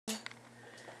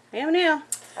Now.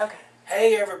 Okay.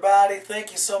 Hey everybody,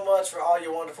 thank you so much for all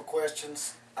your wonderful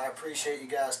questions. I appreciate you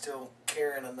guys still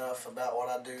caring enough about what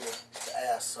I do to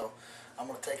ask. So I'm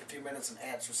going to take a few minutes and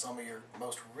answer some of your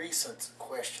most recent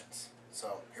questions.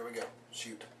 So here we go.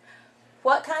 Shoot.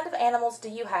 What kind of animals do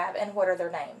you have and what are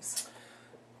their names?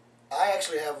 I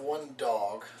actually have one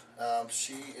dog.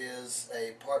 She is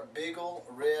a part Beagle,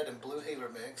 Red, and Blue Heeler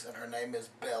mix, and her name is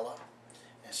Bella,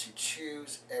 and she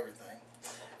chews everything.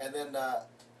 And then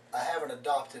I have an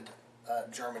adopted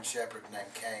German Shepherd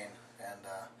named Kane, and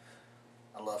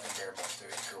I love him very much too.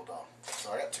 He's a cool dog.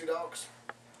 So I got two dogs.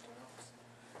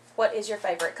 What is your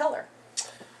favorite color?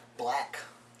 Black.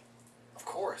 Of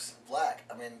course, black.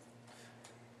 I mean,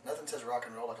 nothing says rock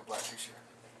and roll like a black t-shirt.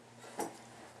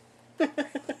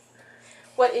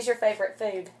 What is your favorite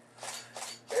food?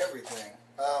 Everything.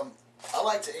 I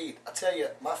like to eat. I tell you,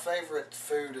 my favorite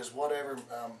food is whatever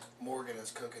Morgan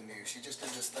is cooking new. She just did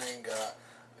this thing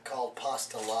called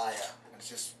pastelaya. It's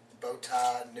just bow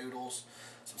tie, noodles,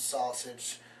 some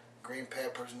sausage, green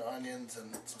peppers and onions,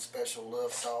 and some special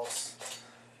love sauce.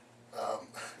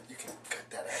 You can cut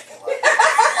that out if you like.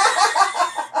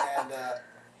 And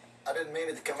I didn't mean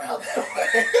it to come out that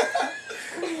way.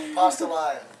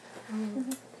 Pastelaya.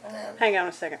 Hang on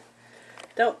a second.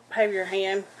 Don't have your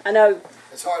hand. I know.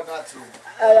 It's hard not to.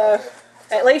 Okay.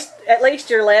 At least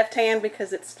your left hand,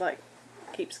 because it's like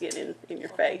keeps getting in your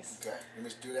face. Okay. You want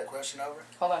me to do that question over?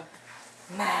 Hold on.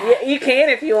 Yeah, you can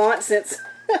if you want, since.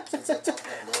 Since I talked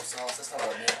about love sauce, that's not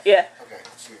what I meant. Yeah. Okay,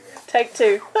 shoot again. Take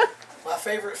two. My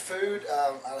favorite food,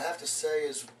 I'd have to say,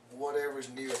 is whatever's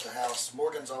new at the house.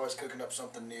 Morgan's always cooking up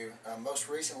something new. Most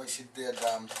recently, she did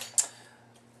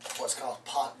what's called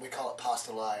we call it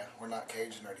pastelaya. We're not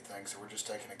Cajun or anything, so we're just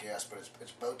taking a guess. But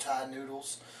it's bow tie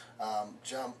noodles,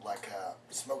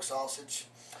 smoked sausage,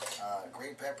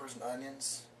 green peppers and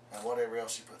onions, and whatever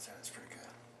else she puts in. It's pretty good.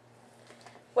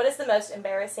 What is the most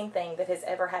embarrassing thing that has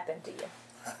ever happened to you?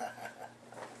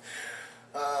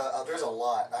 There's a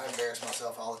lot. I embarrass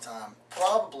myself all the time.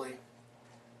 Probably,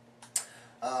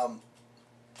 I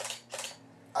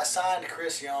signed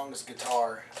Chris Young's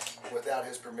guitar without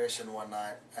his permission one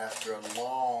night after a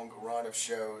long run of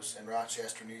shows in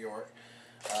Rochester, New York.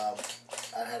 I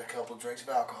had a couple of drinks of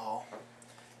alcohol,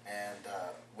 and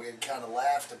we had kind of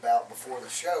laughed about before the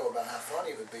show about how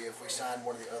funny it would be if we signed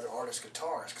one of the other artists'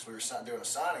 guitars, because we were doing a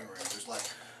signing room. There's like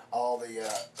all the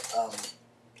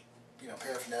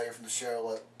paraphernalia from the show,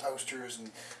 like posters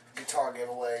and guitar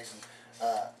giveaways, and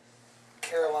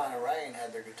Carolina Rain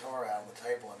had their guitar out on the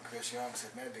table, and Chris Young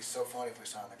said, "Man, it'd be so funny if we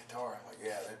signed the guitar." I'm like,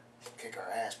 "Yeah, they'd kick our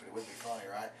ass, but it would be funny,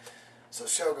 right?" So the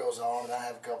show goes on, and I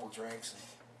have a couple of drinks,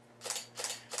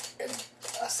 and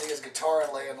I see his guitar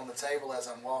laying on the table as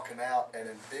I'm walking out, and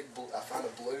in I find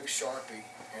a blue Sharpie,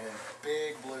 and in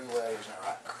big blue letters, I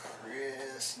write,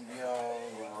 "Chris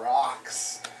Young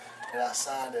rocks." And I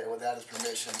signed it without his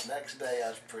permission. Next day, I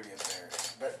was pretty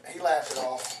embarrassed. But he laughed it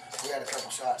off. We had a couple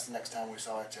shots the next time we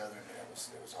saw each other, and it was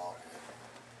all good.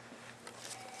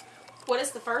 What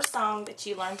is the first song that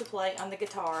you learned to play on the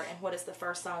guitar, and what is the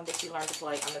first song that you learned to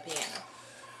play on the piano?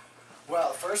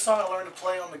 Well, the first song I learned to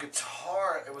play on the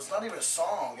guitar, it was not even a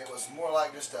song. It was more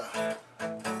like just a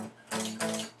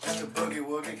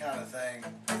boogie-woogie kind of thing.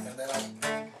 And then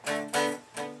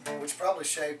which probably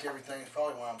shaped everything. It's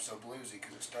probably why I'm so bluesy,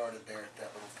 because it started there at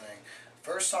that little thing.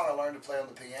 First song I learned to play on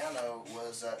the piano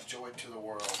was Joy to the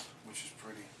World, which is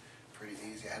pretty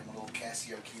easy. I had my little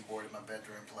Casio keyboard in my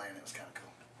bedroom playing. It was kind of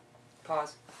cool.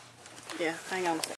 Pause. Yeah, hang on a second.